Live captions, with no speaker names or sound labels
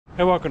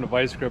Hey, welcome to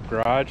Vice Grip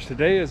Garage.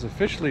 Today is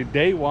officially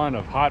day one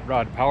of Hot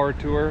Rod Power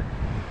Tour.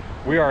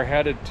 We are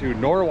headed to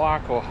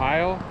Norwalk,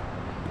 Ohio.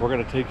 We're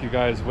going to take you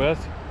guys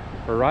with.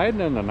 We're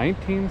riding in the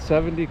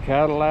 1970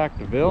 Cadillac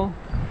DeVille,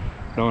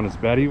 known as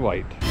Betty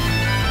White.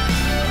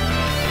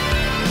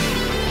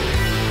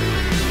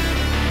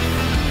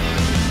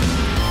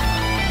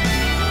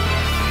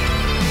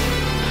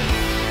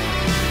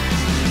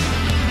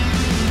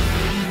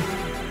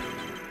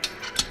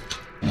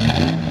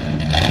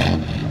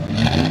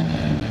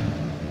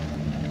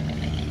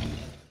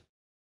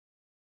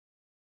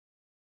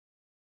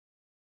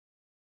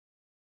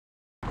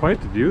 Quite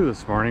the view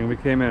this morning. We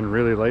came in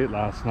really late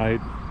last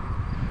night.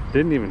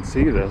 Didn't even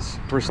see this.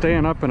 We're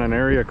staying up in an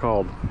area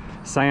called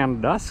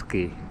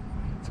Sandusky.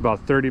 It's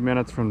about 30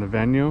 minutes from the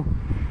venue.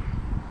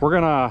 We're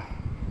gonna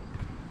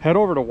head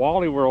over to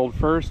Wally World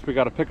first. We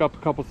got to pick up a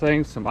couple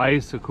things, some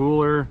ice, a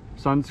cooler,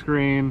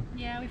 sunscreen.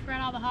 Yeah, we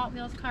forgot all the Hot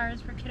Wheels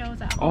cars for kiddos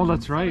at home. Oh,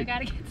 that's right. So we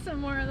gotta get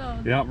some more of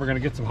those. Yeah, we're gonna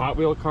get some Hot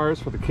Wheel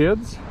cars for the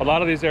kids. A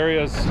lot of these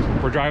areas,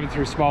 we're driving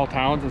through small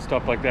towns and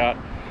stuff like that.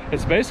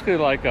 It's basically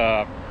like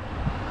a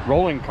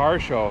rolling car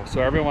show,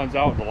 so everyone's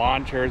out in the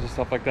lawn chairs and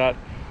stuff like that.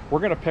 We're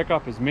gonna pick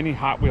up as many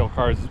Hot Wheel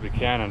cars as we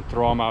can and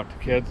throw them out to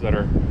kids that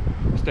are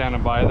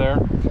standing by there.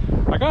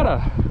 I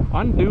gotta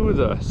undo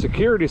the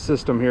security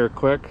system here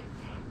quick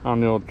on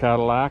the old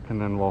Cadillac, and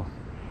then we'll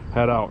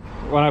head out.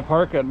 When I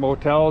park at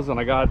motels and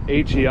I got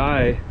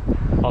HEI,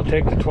 I'll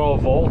take the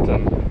 12 volt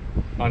and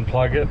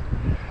unplug it.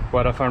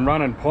 But if I'm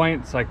running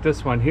points like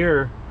this one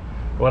here,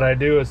 what I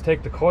do is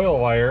take the coil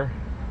wire,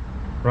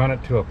 run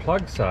it to a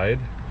plug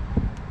side,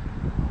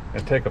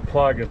 and take a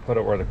plug and put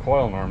it where the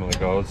coil normally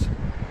goes.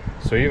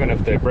 So even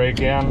if they break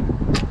in and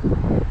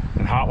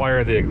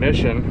hotwire the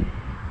ignition,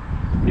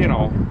 you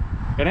know,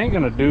 it ain't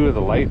gonna do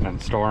the lightning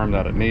storm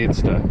that it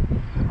needs to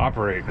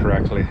operate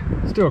correctly.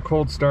 Let's do a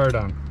cold start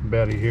on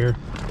Betty here.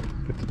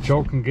 Get the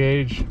choke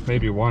engaged,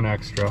 maybe one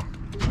extra.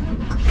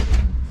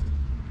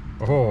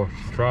 Oh,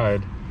 she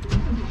tried.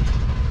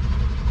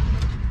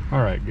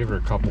 All right, give her a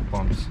couple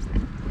pumps.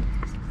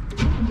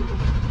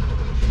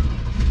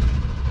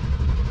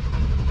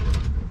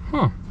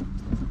 Huh.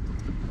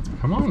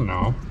 Come on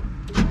now.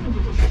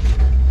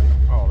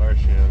 Oh, there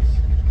she is.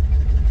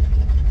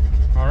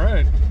 All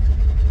right.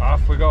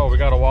 Off we go. We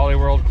got a Wally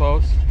World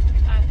close.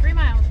 3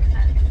 miles, it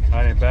says.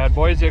 That ain't bad.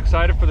 Boys, you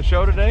excited for the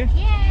show today?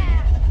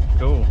 Yeah!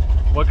 Cool.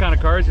 What kind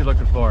of cars are you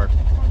looking for?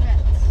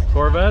 Corvettes.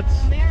 Corvettes?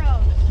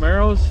 Camaros.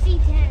 Camaros?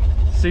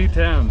 C10s.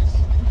 C10s.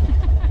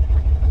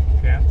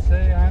 Can't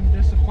say I'm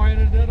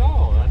disappointed at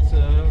all. That's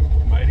a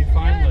mighty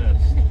fine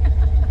list.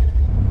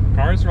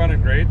 Car's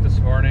running great this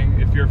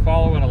morning. If you're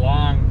following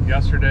along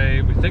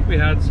yesterday, we think we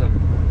had some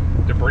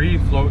debris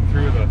float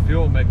through the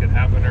fuel making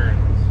inhibitor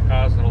and it's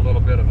causing a little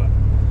bit of a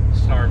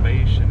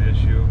starvation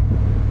issue.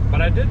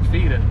 But I did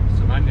feed it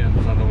some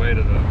onions on the way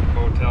to the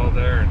hotel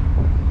there, and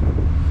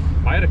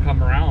might have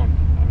come around.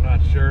 I'm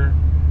not sure.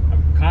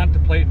 I'm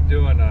contemplating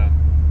doing a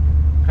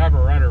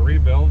carburetor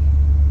rebuild,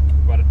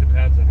 but it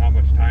depends on how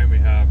much time we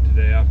have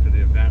today after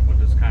the event. We'll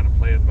just kind of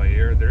play it by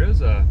ear. There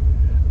is a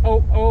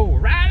oh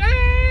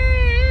rally!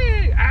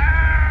 Ow!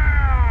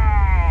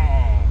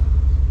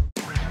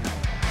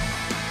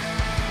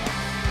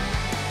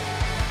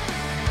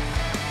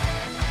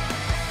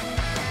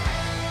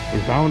 We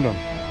found them.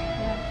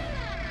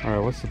 Yeah. All right,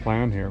 what's the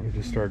plan here? We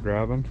just start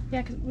grabbing?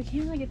 Yeah, because we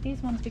can't really get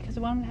these ones because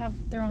we want to have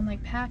their own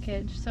like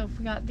package. So if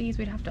we got these,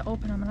 we'd have to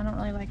open them, and I don't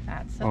really like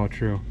that. So. Oh,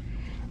 true.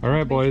 All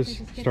right,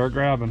 boys, start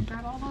grabbing.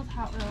 Grab all those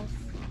Hot Wheels.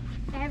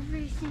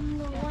 Every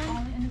single one?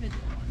 All the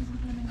individual ones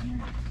and put them in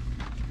here.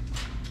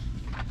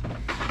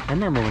 I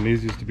remember when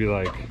these used to be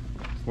like,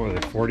 what were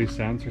they, 40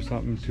 cents or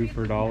something, two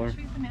for $1. Should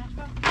we use the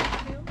Matchbox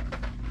too?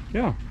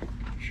 Yeah,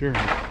 sure.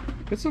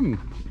 Get some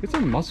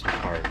muscle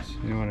cars,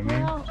 you know what I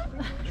mean? Well,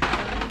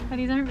 but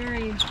these aren't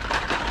very...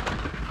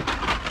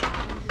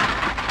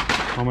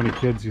 How many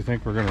kids do you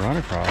think we're gonna run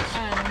across?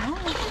 I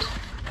don't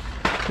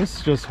know. This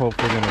is just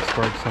hopefully gonna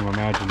spark some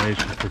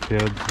imagination for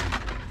kids.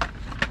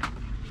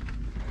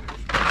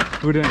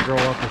 Who didn't grow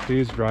up with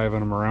these driving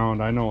them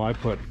around? I know I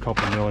put a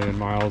couple million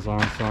miles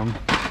on some.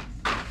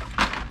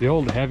 The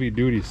old heavy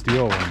duty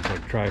steel ones,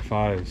 like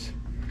Tri-5s.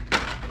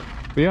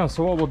 But yeah,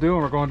 so what we'll do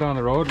when we're going down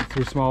the road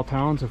through small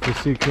towns, if we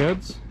see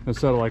kids,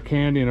 instead of like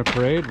candy in a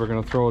parade, we're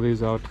gonna throw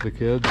these out to the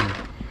kids. And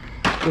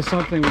just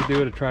something we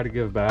do to try to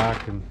give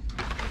back and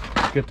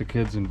get the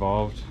kids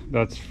involved.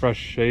 That's Fresh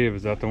Shave,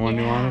 is that the one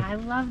you wanted? I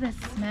love this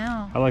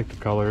smell. I like the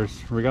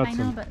colors. We got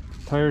some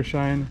tire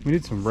shine. We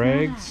need some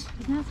rags.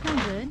 Doesn't that smell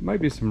good? Might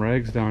be some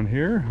rags down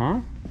here,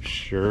 huh?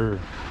 Sure.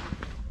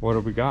 What do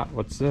we got?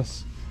 What's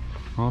this?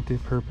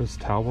 Multi-purpose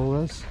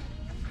towelless.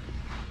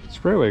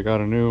 Sprayway got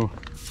a new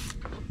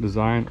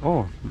design.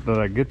 Oh, did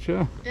I get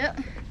you? Yep.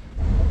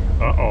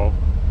 Uh-oh.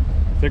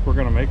 Think we're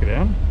gonna make it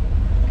in?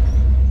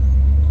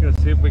 Gonna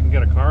see if we can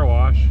get a car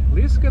wash. At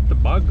least get the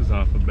bugs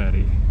off of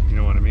Betty. You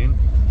know what I mean?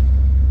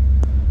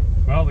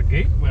 Well, the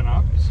gate went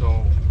up,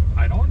 so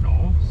I don't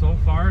know. So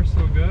far,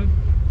 so good.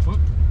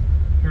 Whoop.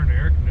 Turn the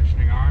air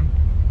conditioning on.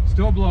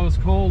 Still blows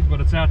cold, but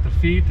it's at the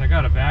feet. I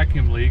got a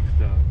vacuum leak.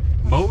 The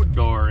boat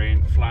door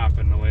ain't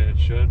flapping the way it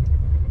should.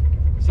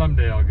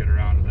 Someday I'll get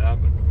around to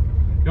that, but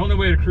the only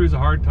way to cruise a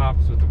hardtop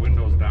is with the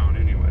windows down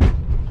anyway.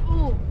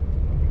 Ooh,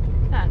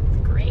 that's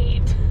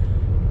great.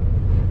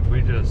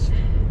 We're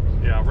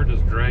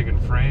just dragging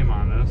frame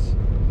on this.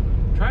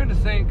 Trying to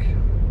think,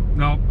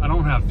 no, I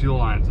don't have fuel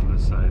lines on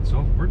this side,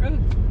 so we're good.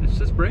 It's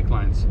just brake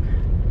lines.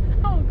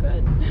 Oh,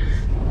 good.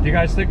 Do you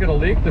guys think it'll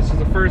leak? This is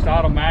the first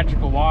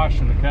automagical wash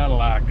in the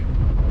Cadillac. Maybe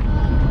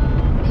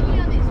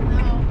on these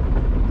metal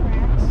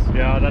cracks.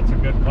 Yeah, that's a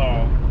good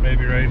call.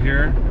 Maybe right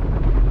here.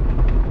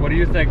 What do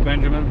you think,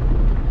 Benjamin?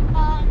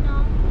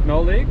 No.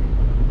 No leak?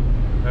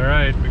 All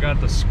right, we got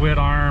the squid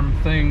arm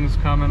things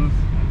coming.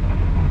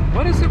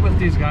 What is it with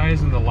these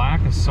guys and the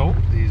lack of soap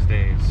these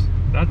days?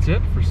 That's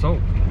it for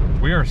soap.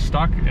 We are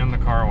stuck in the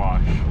car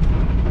wash.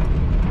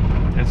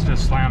 It's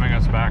just slamming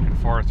us back and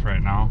forth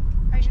right now.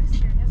 Are you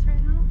serious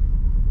right now?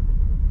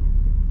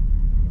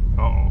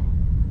 Uh-oh.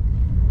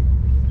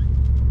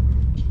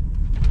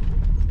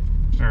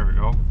 There we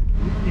go.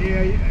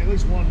 Yeah, at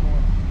least one more.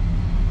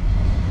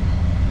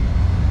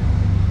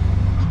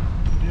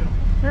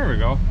 There we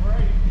go.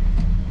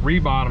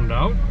 Re-bottomed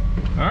out.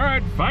 All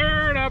right,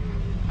 fire it up.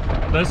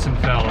 Listen,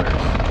 fellers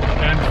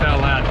and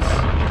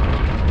fellettes.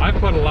 I've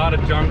put a lot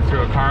of junk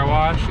through a car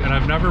wash, and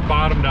I've never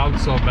bottomed out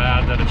so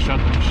bad that it shut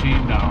the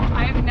machine down.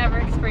 I've never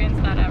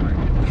experienced that ever.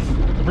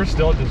 We're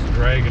still just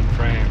dragging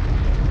frame.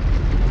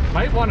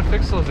 Might want to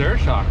fix those air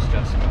shocks,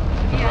 Jessica.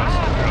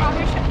 Yeah,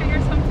 probably should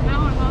figure something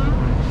out,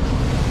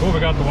 huh? Oh, we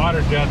got the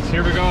water jets.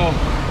 Here we go.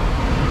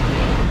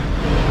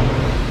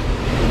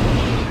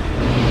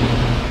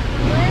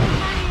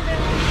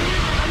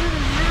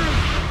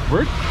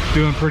 We're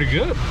doing pretty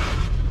good,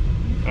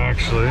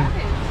 actually.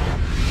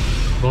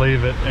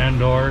 Believe it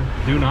and or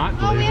do not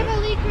Oh, we believe have it. a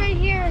leak right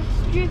here.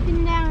 It's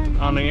dripping down.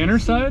 On the inner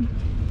side?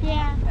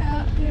 Yeah.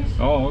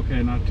 Oh,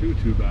 okay, not too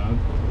bad.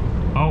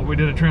 Oh, we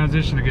did a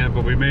transition again,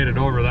 but we made it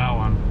over that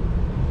one.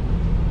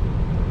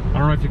 I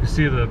don't know if you can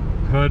see the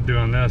hood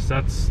doing this.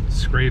 That's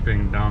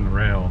scraping down the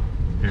rail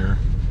here.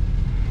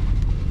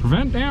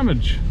 Prevent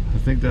damage. I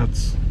think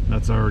that's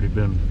already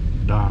been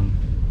done.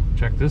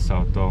 Check this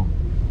out though.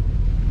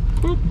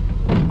 Boop.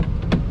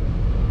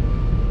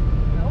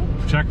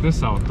 Nope. Check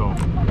this out though.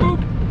 Boop.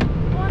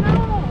 Oh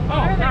no.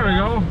 Oh, there we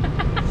go.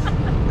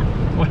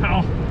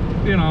 Well,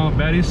 you know,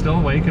 Betty's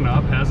still waking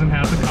up, hasn't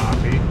had the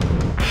coffee.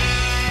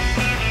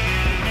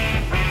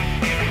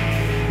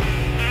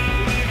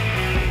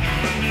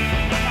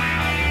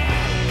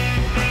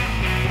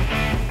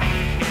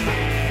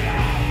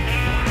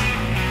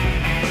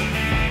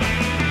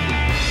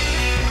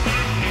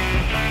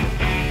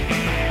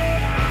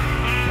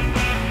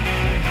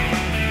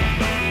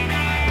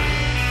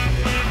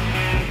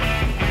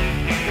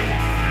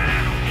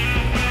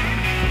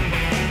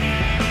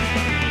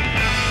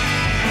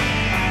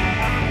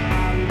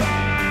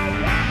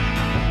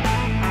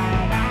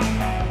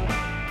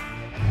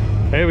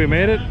 Hey, we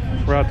made it.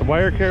 We're at the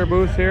wire care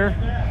booth here.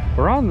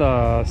 We're on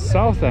the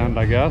south end,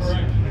 I guess.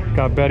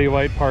 Got Betty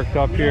White parked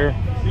up here.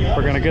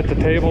 We're gonna get the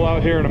table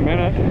out here in a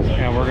minute,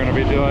 and we're gonna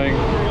be doing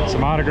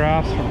some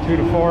autographs from 2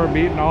 to 4,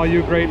 meeting all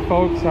you great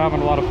folks,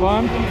 having a lot of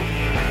fun.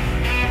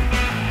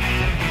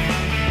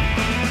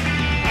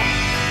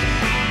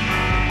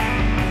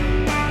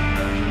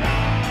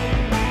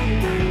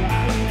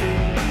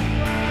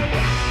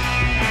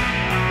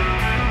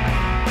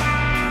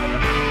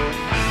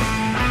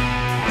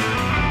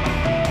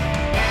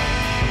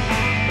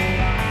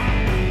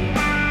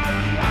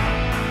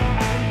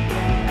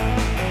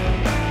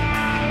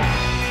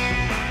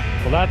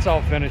 Well, that's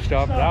all finished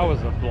up. That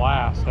was a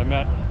blast. I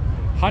met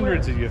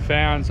hundreds of you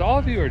fans. All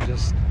of you are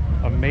just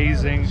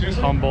amazing,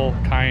 humble,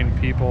 kind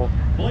people.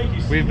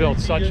 We've built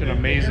such an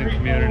amazing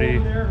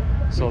community.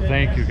 So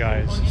thank you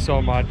guys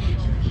so much.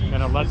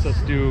 And it lets us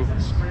do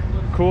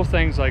cool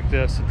things like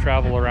this and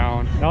travel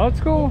around. Now let's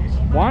go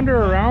wander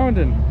around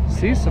and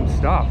see some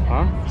stuff,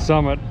 huh?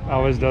 Summit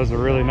always does a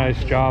really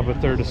nice job with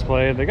their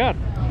display. They got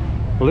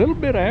a little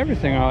bit of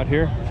everything out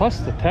here, plus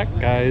the tech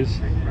guys.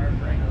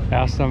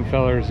 Ask them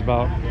fellers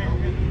about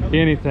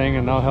anything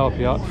and they'll help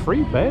you out.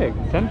 Free bag,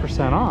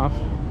 10% off.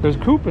 There's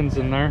coupons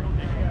in there.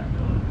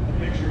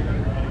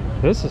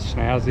 This is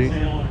snazzy.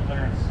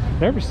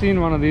 Never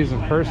seen one of these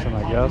in person,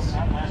 I guess.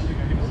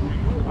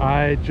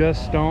 I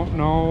just don't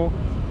know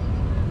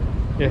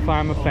if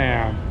I'm a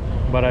fan,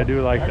 but I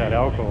do like that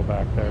Elko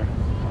back there.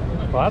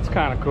 Well, that's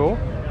kind of cool.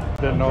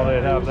 Didn't know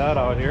they'd have that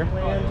out here.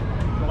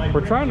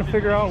 We're trying to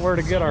figure out where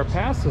to get our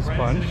passes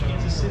punched.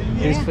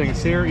 These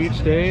things here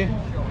each day.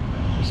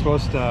 We're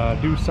supposed to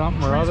do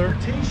something or other,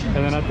 and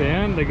then at the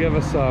end they give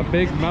us a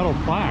big metal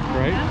plaque,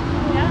 right?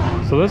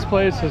 Yeah. So this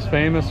place is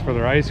famous for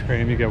their ice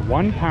cream. You get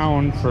 1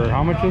 pound for,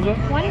 how much is it?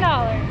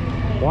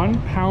 $1.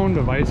 1 pound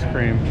of ice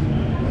cream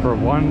for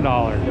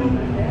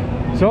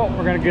 $1. So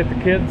we're gonna get the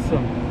kids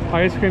some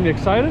ice cream. You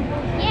excited?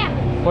 Yeah.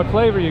 What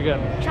flavor you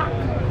getting?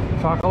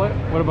 Chocolate. Chocolate?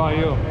 What about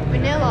you?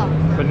 Vanilla.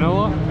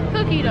 Vanilla?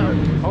 Cookie dough.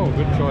 Oh,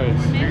 good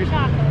choice. Mint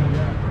chocolate.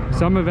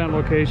 Some event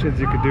locations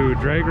you could do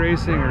drag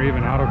racing or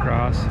even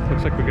autocross.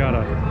 Looks like we got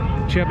a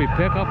Chevy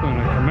pickup and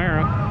a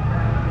Camaro.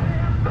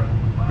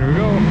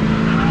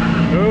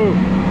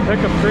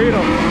 Pickup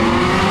freedom.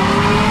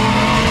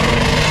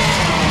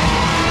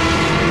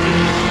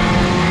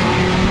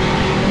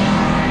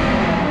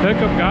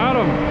 Pickup got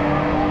him.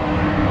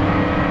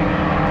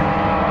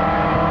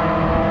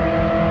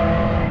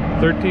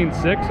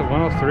 13.6 at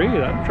 103.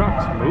 That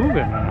truck's moving.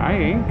 I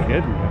ain't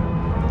kidding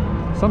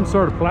you. Some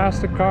sort of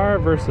plastic car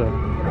versus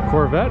a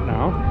Corvette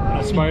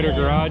now. Spider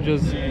Garage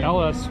is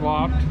LS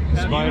swapped.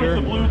 Spider.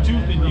 The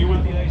Bluetooth and you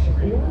with the ice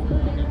cream.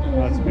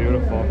 That's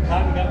beautiful.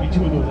 Cotton got me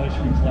 2 of those ice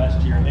creams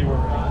last year, and they were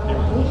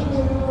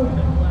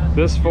delicious.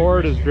 This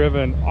Ford is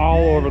driven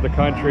all over the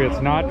country.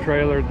 It's not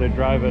trailered. They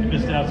drive it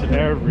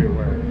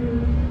everywhere.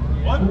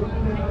 What?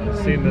 I've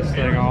seen this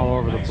thing all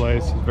over the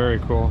place. It's very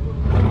cool.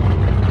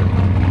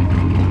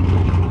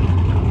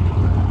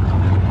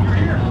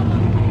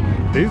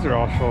 These are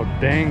all so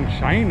dang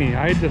shiny.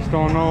 I just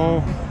don't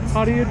know,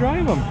 how do you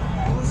drive them?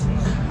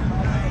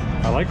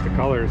 I like the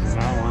colors in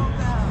that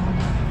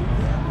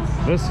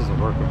one. This is a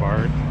work of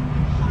art.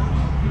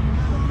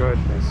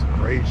 Goodness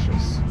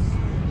gracious.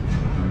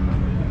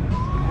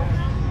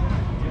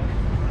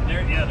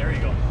 There you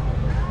go.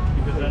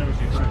 Because then it was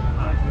your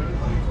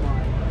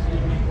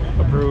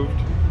Approved.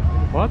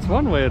 Well, that's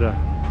one way to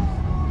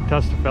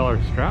test a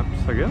feller's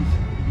straps, I guess.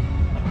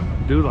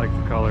 I do like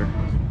the color.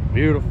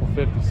 Beautiful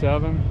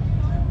 57.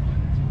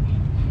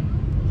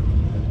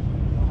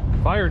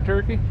 Fire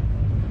turkey.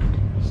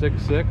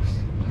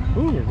 6.6.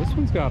 Ooh, this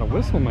one's got a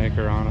whistle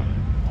maker on it.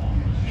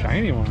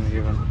 Shiny one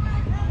even.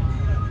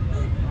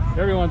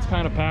 Everyone's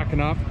kind of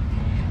packing up.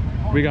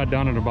 We got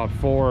done at about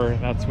 4.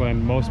 That's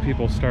when most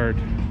people start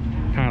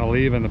kind of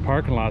leaving. The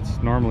parking lot's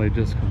normally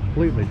just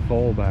completely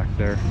full back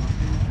there,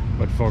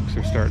 but folks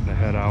are starting to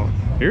head out.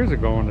 Here's a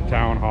going to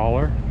town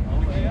hauler.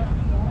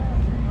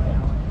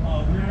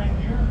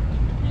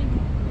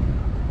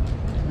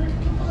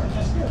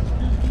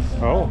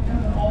 Oh,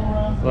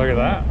 look at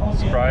that.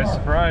 Surprise,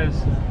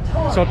 surprise.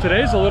 So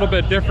today's a little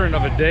bit different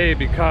of a day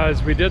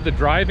because we did the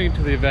driving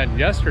to the event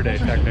yesterday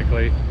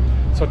technically.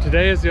 So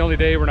today is the only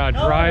day we're not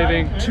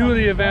driving to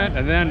the event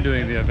and then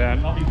doing the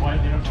event.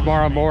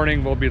 Tomorrow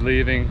morning we'll be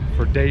leaving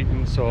for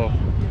Dayton, so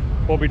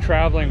we'll be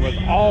traveling with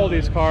all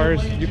these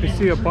cars. You can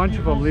see a bunch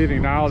of them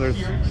leaving now.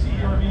 There's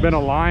been a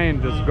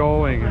line just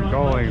going and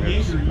going.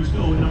 There's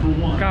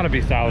gotta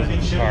be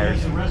thousands of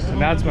cars, and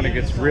that's when it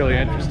gets really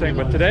interesting.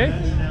 But today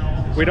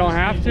we don't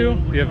have to.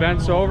 The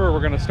event's over.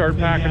 We're gonna start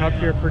packing up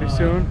here pretty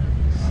soon.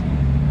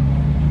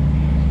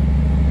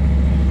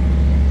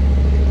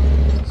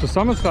 So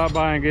someone stopped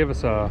by and gave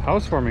us a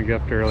housewarming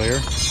gift earlier.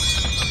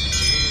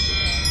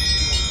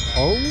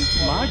 Oh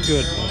my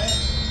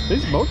goodness.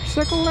 These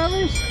motorcycle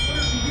levers?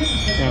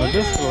 And a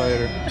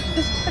discolator.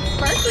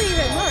 Sparkly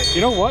even, look.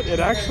 You know what?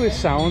 It actually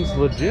sounds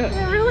legit.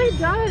 It really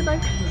does.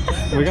 Like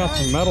We got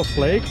some metal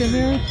flake in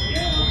there.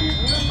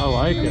 I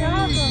like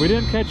it. We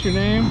didn't catch your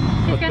name.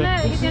 He's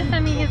gonna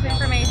send me his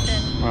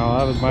information. Well,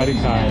 that was mighty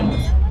kind.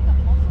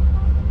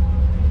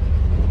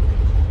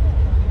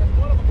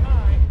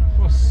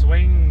 We'll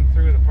swing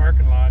through the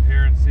parking lot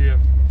here and see if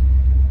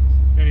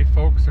any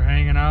folks are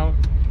hanging out.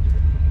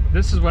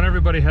 This is when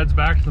everybody heads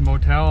back to the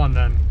motel, and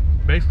then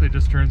basically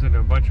just turns into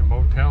a bunch of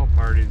motel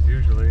parties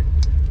usually.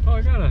 Oh,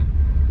 I got a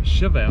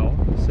Chevelle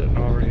sitting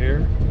over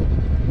here.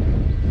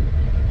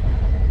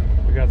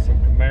 We got some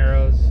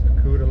Camaros,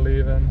 a Cuda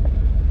leaving.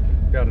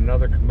 Got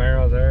another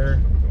Camaro there.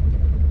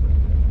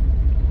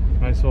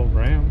 Nice old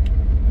Ram.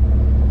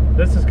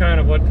 This is kind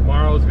of what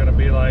tomorrow is going to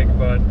be like,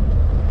 but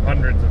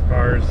hundreds of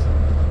cars.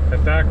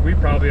 In fact, we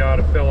probably ought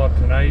to fill up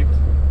tonight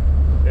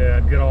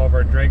and get all of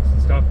our drinks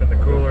and stuff in the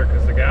cooler,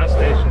 because the gas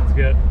stations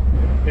get,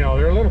 you know,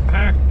 they're a little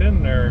packed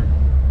in there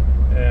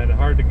and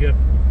hard to get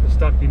the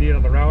stuff you need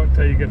on the route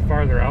until you get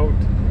farther out.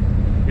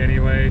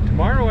 Anyway,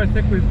 tomorrow I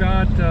think we've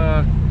got,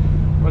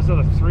 was it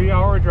a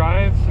 3-hour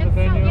drive to the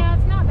venue? Yeah,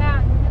 it's not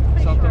bad. It's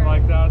pretty Something short.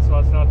 like that, so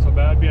that's not so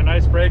bad. Be a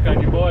nice break on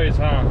you boys,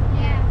 huh?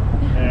 Yeah.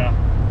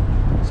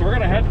 Yeah. So we're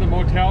gonna head to the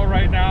motel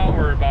right now.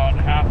 We're about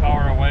a half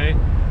hour away.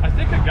 I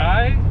think a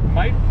guy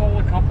might pull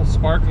a couple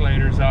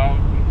sparklators out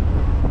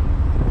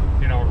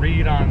and, you know,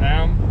 read on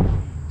them.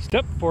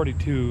 Step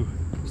 42,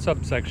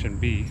 subsection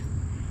B.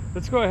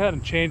 Let's go ahead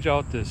and change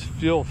out this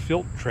fuel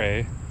filter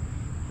tray.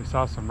 We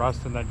saw some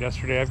rust in that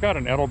yesterday. I've got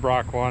an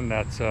Edelbrock one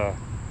that's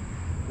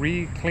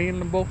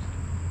recleanable,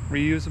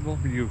 reusable.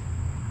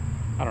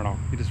 I don't know,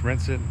 you just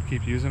rinse it and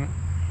keep using it.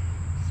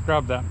 Let's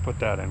grab that and put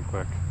that in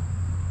quick.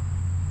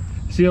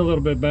 See a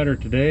little bit better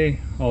today,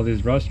 all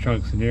these rust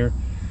chunks in here.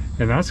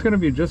 And that's gonna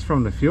be just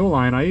from the fuel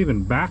line. I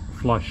even back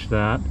flushed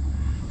that,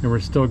 and we're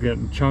still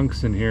getting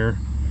chunks in here.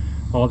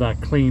 All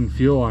that clean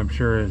fuel, I'm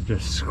sure, is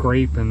just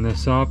scraping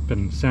this up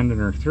and sending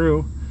her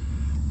through.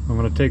 I'm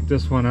gonna take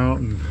this one out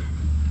and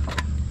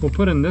we'll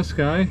put in this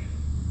guy.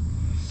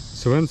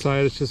 So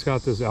inside it's just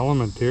got this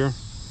element here.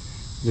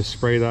 Just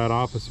spray that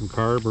off with some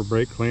carb or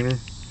brake cleaner,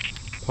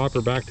 pop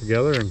her back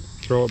together and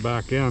throw it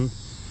back in.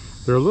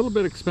 They're a little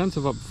bit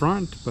expensive up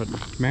front, but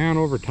man,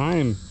 over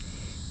time,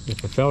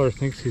 if a feller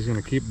thinks he's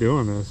gonna keep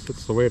doing this,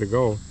 it's the way to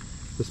go.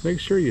 Just make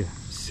sure you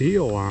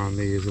seal on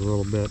these a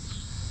little bit.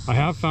 I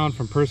have found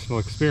from personal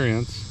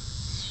experience,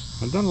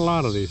 I've done a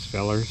lot of these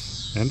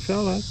fellers and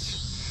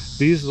fellas.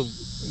 These,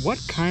 what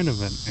kind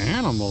of an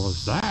animal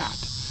is that?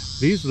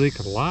 These leak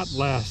a lot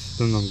less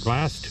than the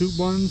glass tube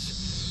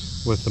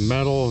ones with the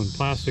metal and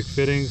plastic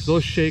fittings.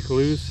 Those shake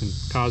loose and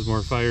cause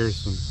more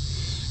fires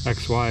than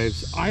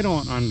ex-wives. I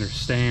don't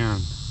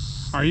understand.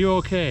 Are you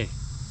okay?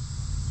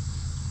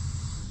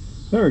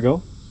 There we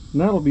go.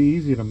 And that'll be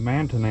easy to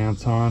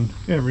maintenance on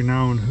every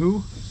now and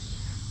who.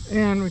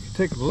 And we can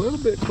take a little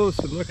bit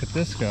closer look at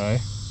this guy.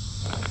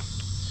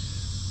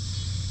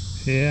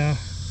 Yeah,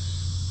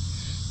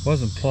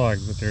 wasn't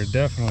plugged, but there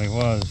definitely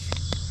was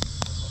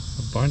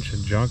a bunch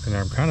of junk in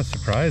there. I'm kind of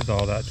surprised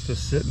all that's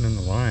just sitting in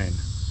the line.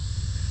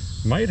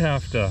 Might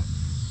have to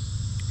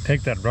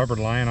take that rubber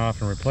line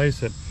off and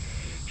replace it.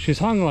 She's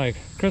hung like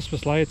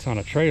Christmas lights on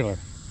a trailer,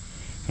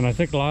 and I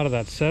think a lot of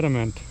that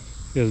sediment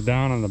is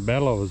down on the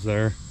bellows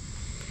there.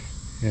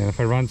 And if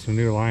I run some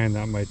new line,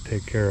 that might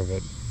take care of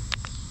it.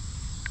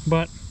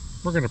 But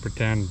we're going to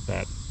pretend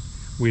that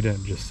we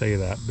didn't just say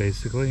that,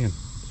 basically, and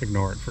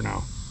ignore it for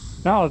now.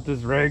 Now that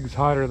this rig's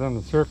hotter than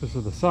the surface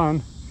of the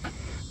sun,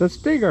 let's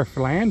dig our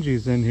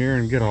phalanges in here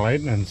and get a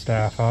lightning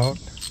staff out.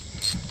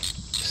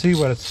 See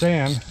what it's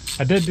saying.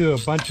 I did do a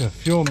bunch of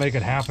fuel make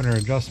it happen or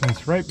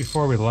adjustments right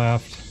before we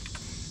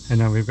left.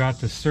 And then we've got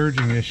this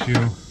surging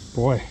issue.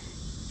 Boy,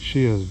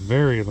 she is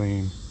very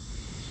lean.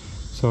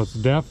 So it's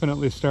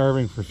definitely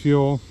starving for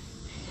fuel.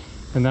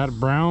 And that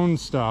brown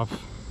stuff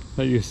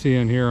that you see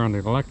in here on the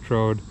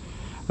electrode,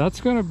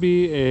 that's going to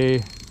be a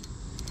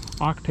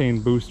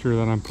octane booster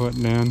that I'm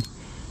putting in.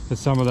 And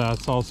some of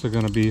that's also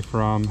going to be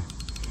from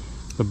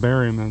the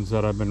Berrymans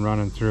that I've been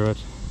running through it.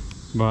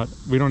 But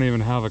we don't even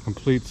have a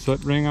complete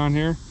soot ring on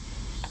here.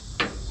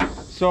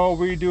 So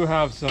we do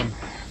have some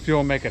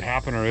fuel make it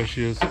happen or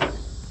issues.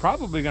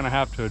 Probably going to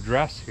have to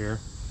address here.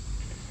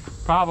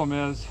 Problem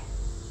is,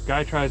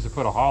 guy tries to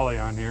put a Holly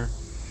on here.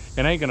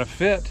 It ain't going to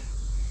fit,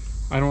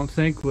 I don't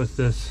think, with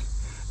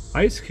this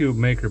ice cube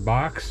maker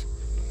box.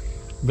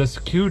 This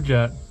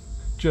Q-Jet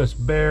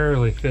just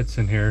barely fits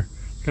in here.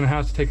 Gonna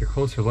have to take a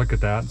closer look at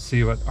that and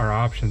see what our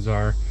options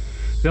are.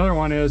 The other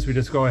one is we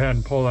just go ahead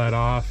and pull that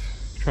off,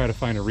 try to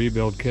find a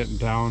rebuild kit in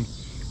town.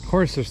 Of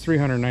course, there's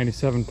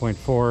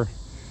 397.4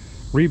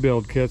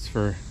 rebuild kits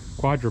for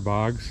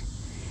quadribogs,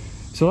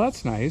 so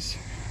that's nice.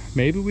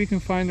 Maybe we can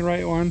find the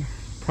right one,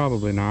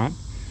 probably not,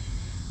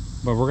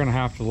 but we're gonna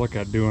have to look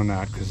at doing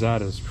that because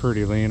that is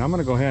pretty lean. I'm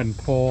gonna go ahead and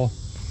pull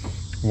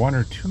one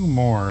or two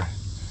more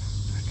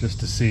just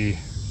to see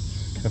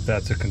if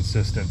that's a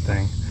consistent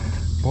thing.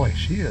 Boy,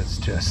 she is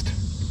just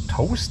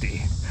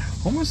toasty.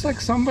 Almost like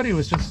somebody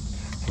was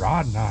just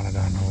rodding on it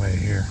on the way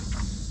here.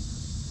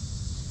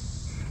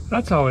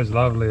 That's always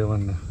lovely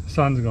when the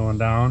sun's going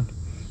down.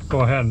 Go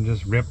ahead and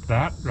just rip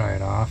that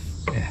right off.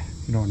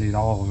 You don't need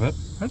all of it.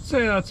 I'd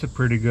say that's a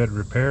pretty good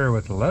repair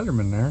with the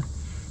Leatherman there.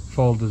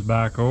 Fold this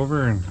back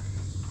over and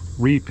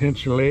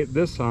repinchulate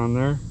this on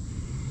there.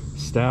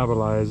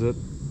 Stabilize it.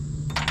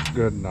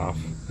 Good enough.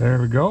 There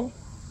we go.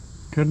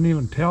 Couldn't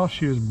even tell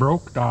she was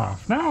broked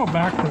off. Now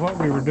back to what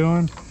we were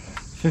doing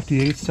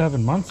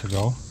 7 months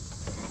ago.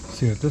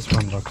 See what this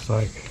one looks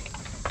like.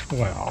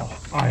 Well,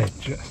 I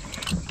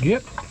just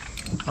get.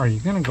 Are you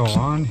gonna go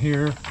on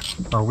here?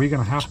 Or are we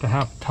gonna have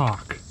to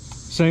talk?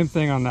 Same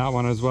thing on that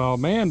one as well.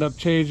 May end up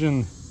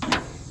changing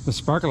the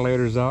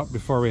sparkulators out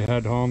before we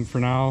head home. For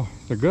now,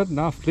 they're good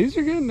enough. These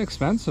are getting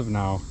expensive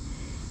now.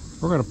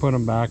 We're gonna put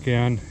them back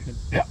in.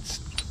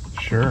 Yes,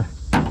 sure.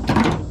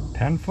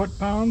 10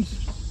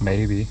 foot-pounds?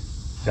 Maybe.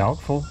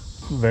 Doubtful.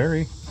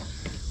 Very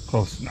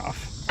close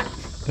enough.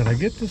 Did I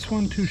get this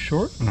one too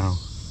short? No.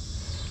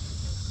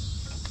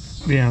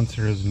 The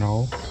answer is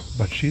no,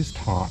 but she's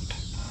taunt.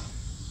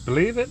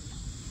 Believe it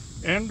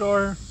and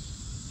or,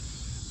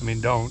 I mean,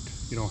 don't.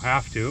 You don't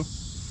have to.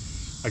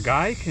 A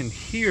guy can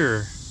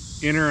hear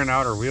inner and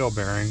outer wheel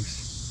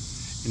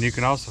bearings, and you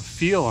can also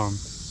feel them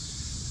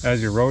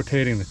as you're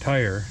rotating the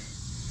tire.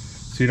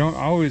 So you don't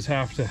always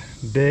have to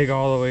dig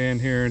all the way in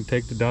here and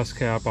take the dust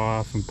cap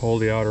off and pull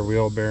the outer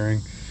wheel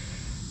bearing.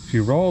 If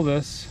you roll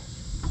this,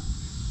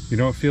 you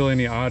don't feel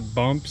any odd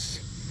bumps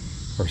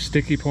or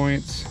sticky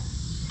points,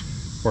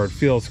 or it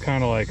feels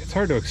kind of like, it's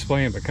hard to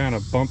explain, but kind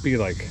of bumpy,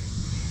 like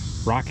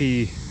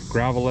rocky,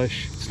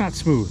 gravelish. It's not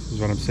smooth is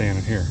what I'm saying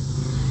in here.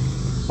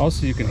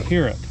 Also, you can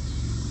hear it.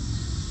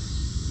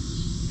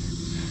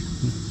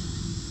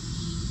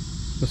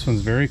 This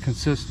one's very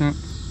consistent.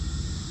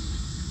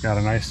 Got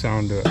a nice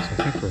sound to it, so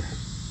I think we're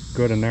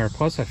good in there.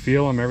 Plus I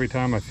feel them every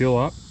time I fuel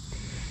up,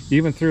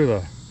 even through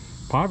the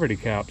poverty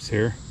caps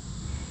here.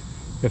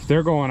 If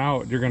they're going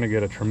out, you're going to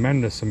get a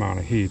tremendous amount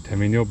of heat. I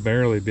mean, you'll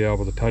barely be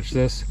able to touch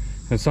this,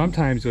 and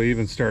sometimes you'll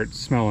even start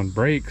smelling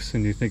brakes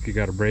and you think you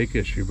got a brake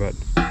issue, but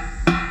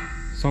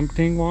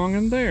something wrong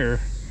in there.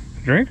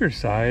 Drinker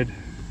side,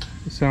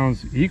 it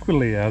sounds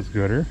equally as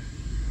gooder.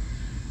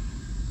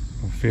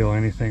 Don't feel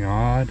anything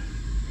odd.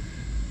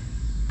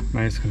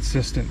 Nice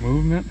consistent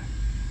movement.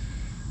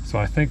 So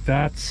I think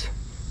that's,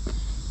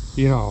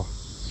 you know,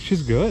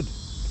 she's good,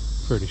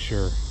 pretty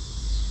sure.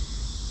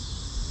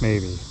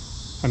 Maybe.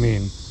 I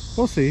mean,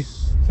 we'll see.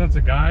 since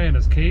a guy in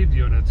his cave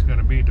unit's going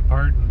to be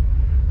departing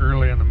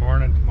early in the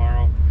morning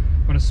tomorrow,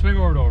 I'm going to swing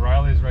over to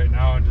O'Reilly's right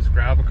now and just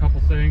grab a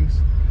couple things.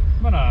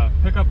 I'm going to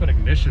pick up an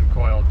ignition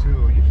coil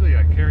too. Usually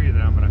I carry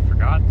them, and I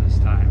forgot this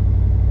time.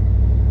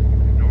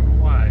 I don't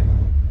know why.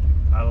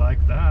 I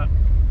like that.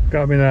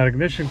 Got me that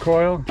ignition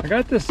coil. I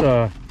got this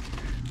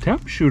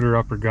temp shooter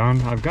upper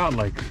gun. I've got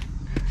like,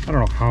 I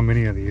don't know how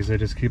many of these. I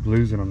just keep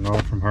losing them though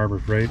from Harbor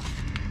Freight.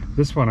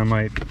 This one I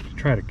might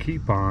try to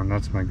keep on.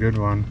 That's my good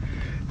one.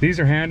 These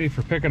are handy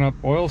for picking up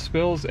oil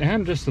spills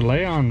and just to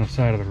lay on the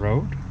side of the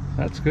road.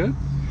 That's good.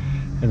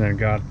 And then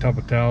got a tub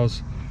of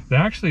towels. They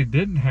actually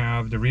didn't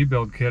have the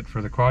rebuild kit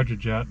for the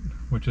Quadrajet,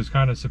 which is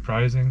kind of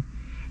surprising.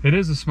 It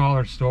is a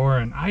smaller store,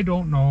 and I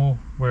don't know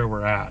where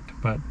we're at,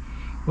 but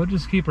we'll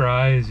just keep our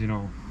eyes, you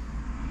know,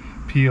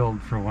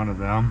 peeled for one of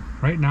them.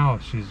 Right now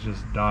she's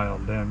just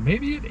dialed in.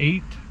 Maybe it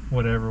ate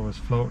whatever was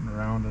floating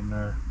around in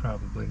there.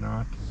 Probably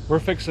not. We're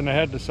fixing to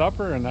head to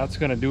supper, and that's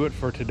going to do it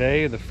for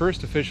today, the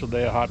first official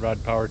day of Hot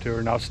Rod Power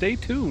Tour. Now stay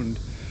tuned,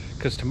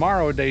 because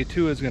tomorrow, day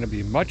 2, is going to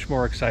be much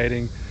more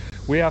exciting.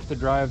 We have to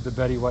drive the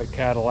Betty White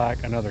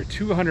Cadillac another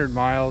 200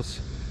 miles.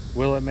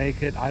 Will it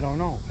make it? I don't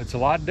know. It's a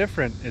lot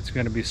different. It's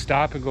going to be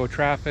stop and go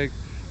traffic,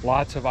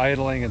 lots of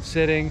idling and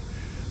sitting.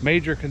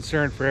 Major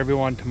concern for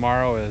everyone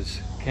tomorrow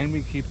is, can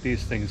we keep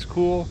these things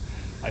cool?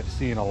 I've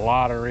seen a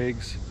lot of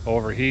rigs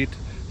overheat.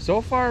 So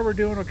far we're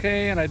doing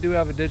okay, and I do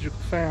have a digital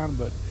fan,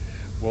 but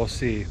we'll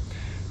see.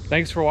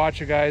 Thanks for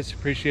watching, guys.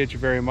 Appreciate you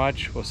very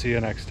much. We'll see you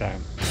next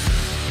time.